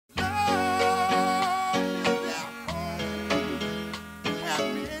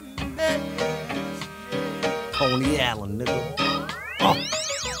Coney Allen, nigga.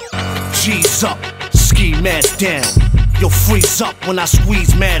 G's up, ski mask down. You'll freeze up when I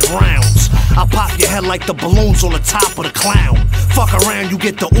squeeze mad rounds. I pop your head like the balloons on the top of the clown. Fuck around, you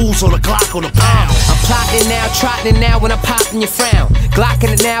get the ooze or the Glock or the pound. I'm plotting it now, trotting it now when I'm popping your frown.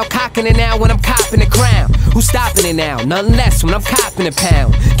 Glocking it now, cocking it now when I'm copping the crown. Who's stopping it now? Nothing less when I'm copping a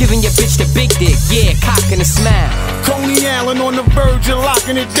pound. Giving your bitch the big dick, yeah, cocking a smile. Coney Allen on the verge of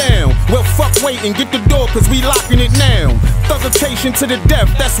locking it down. Well, fuck waiting, get the door, cause we locking it now. Thuggication to the death,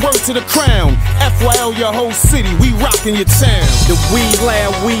 that's word to the crown. FYL, your whole city, we rocking your town. The weed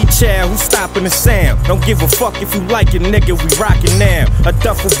loud, weed child, who's stopping the sound? Don't give a fuck if you like it, nigga, we rockin' now. A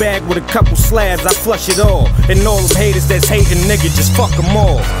duffel bag with a couple slabs, I flush it all. And all them haters that's hating, nigga, just fuck them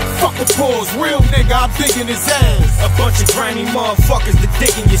all. Fuck a pause, real nigga, I'm digging his ass. A bunch of grimy motherfuckers that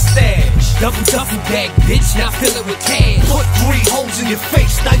digging your stash. Double duffel bag, bitch, now fill it with cash. Put 3 holes in your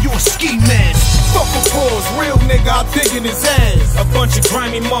face, now you a ski mask. Fuck a pause, real nigga, I'm digging his ass. A bunch of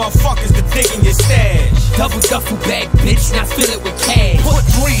grimy motherfuckers that digging your stash. Double duffel bag, bitch, now fill it with cash. Put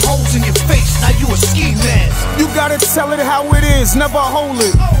 3 holes in your face, now you a ski mask. You gotta tell it how it is, never hold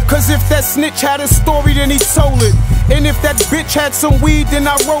it. Cause if that snitch had a story, then he told it. And if that bitch had some weed, then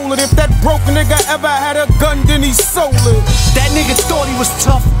I roll it. If that broke nigga ever had a gun, then he sold it. That nigga thought he was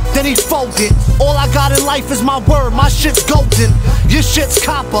tough, then he folded. All I got in life is my word, my shit's golden. Your shit's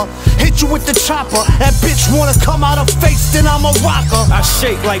copper, hit you with the chopper. That bitch wanna come out of face, then I'm a rocker. I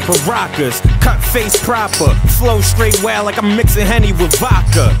shake like Baracas, cut face proper. Flow straight wild like I'm mixing Henny with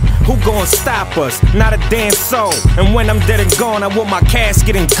vodka. Who gon' stop us? Not a damn soul. And when I'm dead and gone, I want my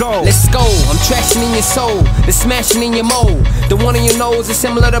casket in gold. Let's go, I'm trashing in your soul, then smashing in your mold. The one in your nose is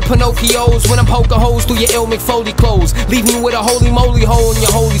similar to Pinocchio's. When I'm poking holes through your ill McFoley clothes, leave me with a holy moly hole in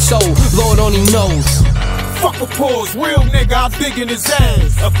your holy soul. Lord only knows. Fuck a pause, real nigga, I'm digging his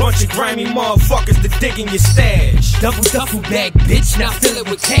ass. A bunch of grimy motherfuckers that digging your stash. Double duffel bag, bitch, now fill it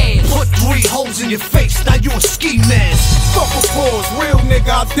with cash. Put 3 holes in your face, now you a ski mask. Fuck a pause, real nigga,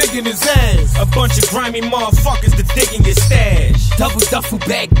 I'm digging his ass. A bunch of grimy motherfuckers that digging your stash. Double duffel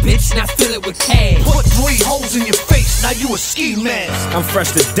bag, bitch, now fill it with cash. Put 3 holes in your face, now you a ski mask. I'm fresh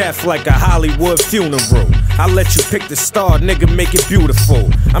to death like a Hollywood funeral. I let you pick the star, nigga, make it beautiful.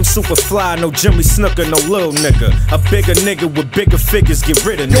 I'm super fly, no Jimmy Snooker, no little nigga. A bigger nigga with bigger figures, get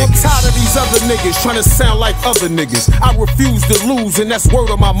rid of niggas. I'm tired of these other niggas trying to sound like other niggas. I refuse to lose, and that's word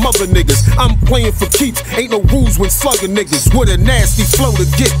on my mother niggas. I'm playing for keeps, ain't no rules when slugging niggas. With a nasty flow to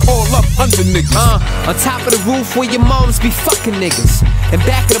get all up under niggas. On top of the roof where your moms be fucking niggas. And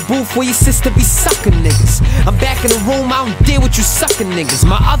back in the booth where your sister be sucking niggas. I'm back in the room, I don't deal with you sucking niggas.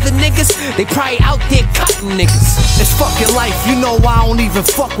 My other niggas, they probably out there cutting niggas. It's fucking life, you know I don't even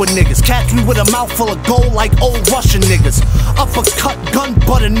fuck with niggas. Catch me with a mouth full of gold like old Russian niggas. Uppercut, gun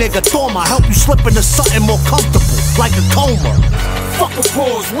butter nigga, Thorma. Help you slip into something more comfortable, like a coma. Fuck a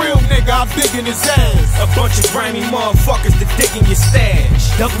pause, real nigga, I'm digging his ass. A bunch of grimy motherfuckers that digging your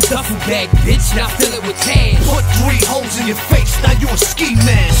stash. Double duffel bag, bitch, now fill it with cash. Put 3 holes in your face, now you a ski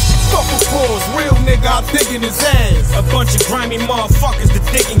mask. Fuck a pause, real nigga, I'm digging his ass. A bunch of grimy motherfuckers that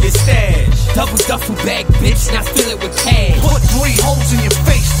digging your stash. Double duffel bag, bitch, now fill it with cash. Put 3 holes in your